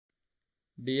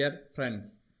Dear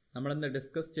friends, നമ്മളിന്ന്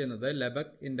discuss ചെയ്യുന്നത്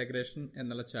ലെബഗ് integration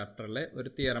എന്നുള്ള ചാപ്റ്ററിലെ ഒരു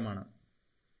തിയറമാണ്.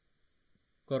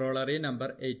 Corollary number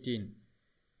 18.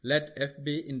 Let f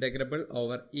be integrable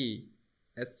over E.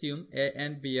 Assume A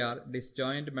and B are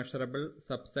disjoint measurable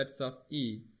subsets of E.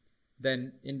 Then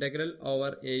integral over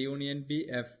A union B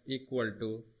f equal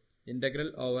to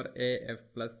integral over A f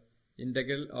plus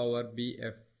integral over B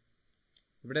f.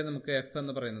 ഇവിടെ നമുക്ക് F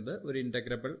എന്ന് പറയുന്നത് ഒരു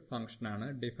integrable ഫംഗ്ഷനാണ്.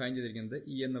 Define ചെയ്തിരിക്കുന്നത്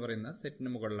E എന്ന് പറയുന്ന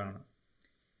സെറ്റിന് മുകളിലാണ്.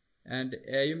 ആൻഡ്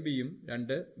എയും ബിയും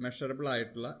രണ്ട് മെഷറബിൾ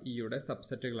ആയിട്ടുള്ള ഇയുടെ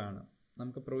സബ്സെറ്റുകളാണ്.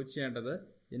 നമുക്ക് പ്രൂവ് ചെയ്യേണ്ടത്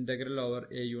integral over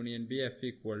A union B F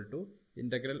equal to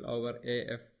integral over A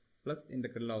F plus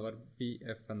integral over B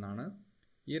F എന്നാണ്.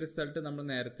 ഈ റിസൾട്ട് നമ്മൾ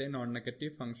നേരത്തെ നോൺ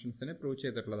നെഗറ്റീവ് ഫംഗ്ഷൻസിന് പ്രൂവ്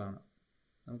ചെയ്തിട്ടുള്ളതാണ്.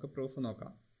 നമുക്ക് പ്രൂഫ്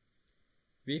നോക്കാം.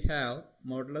 We have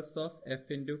modulus of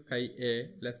F into chi A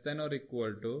less than or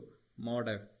equal to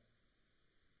mode F.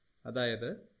 അതായത്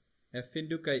F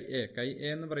into chi A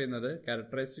എന്ന് പറയുന്നത്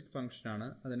ക്യാരക്ടറിസ്റ്റിക് ഫംഗ്ഷനാണ്.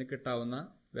 അതിന് കിട്ടാവുന്ന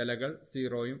വിലകൾ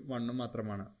 0ഉം 1ഉം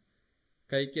മാത്രമാണ്.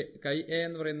 കൈ എ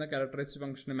എന്ന് പറയുന്ന ക്യാരക്ടറിസ്റ്റിക്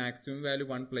ഫംഗ്ഷന് മാക്സിമം വാല്യൂ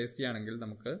 1 പ്ലേസ് ചെയ്യുകയാണെങ്കിൽ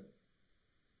നമുക്ക്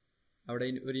അവിടെ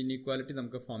ഒരു ഇനീക്വാലിറ്റി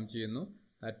നമുക്ക് ഫോം ചെയ്യുന്നു.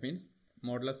 That means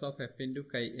modulus of F into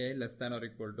chi A less than or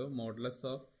equal to modulus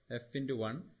of F into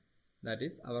 1, that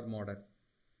is our mode F.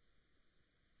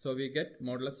 So we get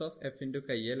modulus of f into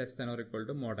chi a less than or equal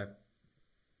to mod f.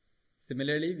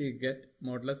 Similarly, we get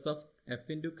modulus of f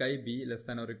into chi b less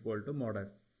than or equal to mod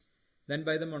f. Then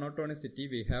by the monotonicity,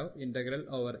 we have integral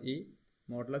over e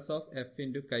modulus of f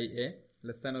into chi a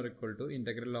less than or equal to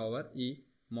integral over e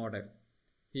mod f.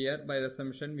 Here, by the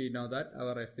assumption, we know that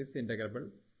our f is integrable.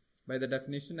 By the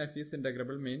definition, f is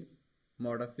integrable means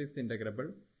mod f is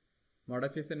integrable. Mod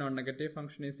f is a non-negative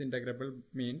function is integrable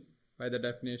means by the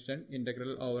definition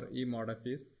integral over e mod f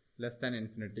is less than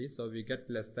infinity. So we get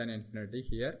less than infinity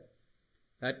here.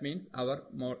 That means our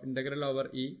integral over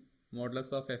e modulus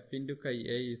of f into chi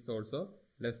a is also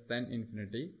less than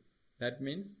infinity. That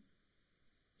means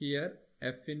here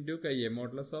f into chi a,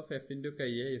 modulus of f into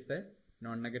chi a is a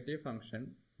non-negative function.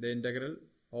 The integral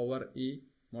over e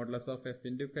modulus of f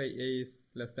into chi a is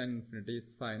less than infinity is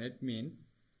finite means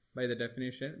by the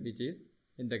definition which is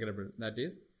integrable. That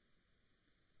is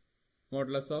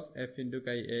modulus of f into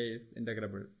chi a is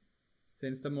integrable.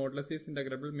 Since the modulus is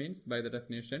integrable means by the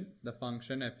definition the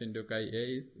function f into chi a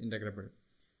is integrable.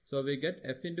 So we get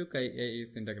f into chi a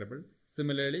is integrable.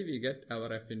 Similarly, we get our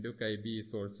f into chi b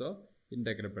is also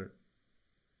integrable.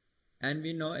 And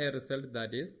we know a result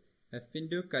that is f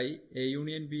into chi a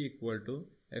union b equal to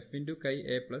f into chi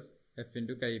a plus f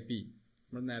into chi b.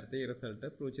 നമ്മൾ നേരത്തെ ഈ result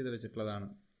prove ചെയ്ത് വെച്ചിട്ടുള്ളതാണ്.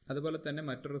 അതുപോലെ തന്നെ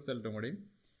മറ്റൊരു റിസൾട്ടും കൂടി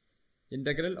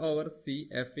integral over c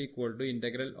f equal to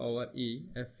integral over e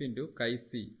f into chi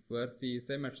c where c is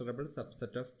a measurable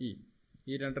subset of e.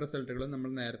 ഈ രണ്ട് റിസൾട്ടുകളും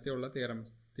നമ്മൾ നേരത്തെയുള്ള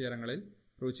തിയറങ്ങളിൽ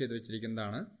പ്രൂവ് ചെയ്ത്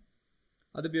വെച്ചിരിക്കുന്നതാണ്.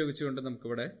 അതുപയോഗിച്ചുകൊണ്ട്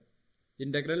നമുക്കിവിടെ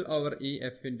integral over E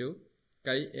F into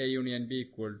chi A union B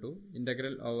equal to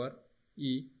integral over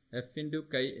E F into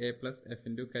chi A plus F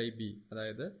into chi B,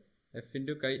 അതായത് F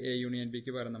into chi A union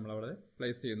ബിക്ക് പകരം നമ്മളവിടെ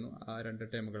പ്ലേസ് ചെയ്യുന്നു ആ രണ്ട്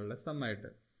ടേമുകളുടെ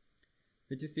സമ്മായിട്ട്,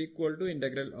 which is equal to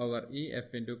integral over e f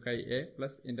into chi a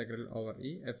plus integral over e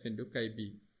f into chi b.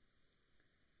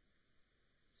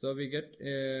 So we get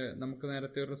നമുക്ക്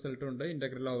നേരത്തെ ഒരു റിസൾട്ട് ഉണ്ട്,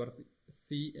 integral over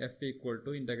C F equal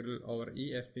to integral over E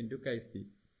F into കൈ C.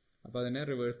 അപ്പോൾ അതിനെ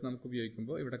reverse നമുക്ക്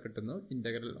ഉപയോഗിക്കുമ്പോൾ ഇവിടെ കിട്ടുന്നു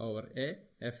integral over A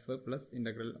F plus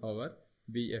integral over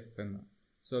B F എന്ന്.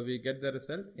 So we get the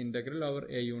result integral over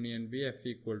A union B F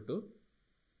equal to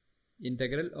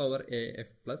integral over a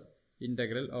f plus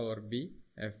integral over b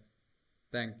f.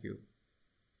 Thank you.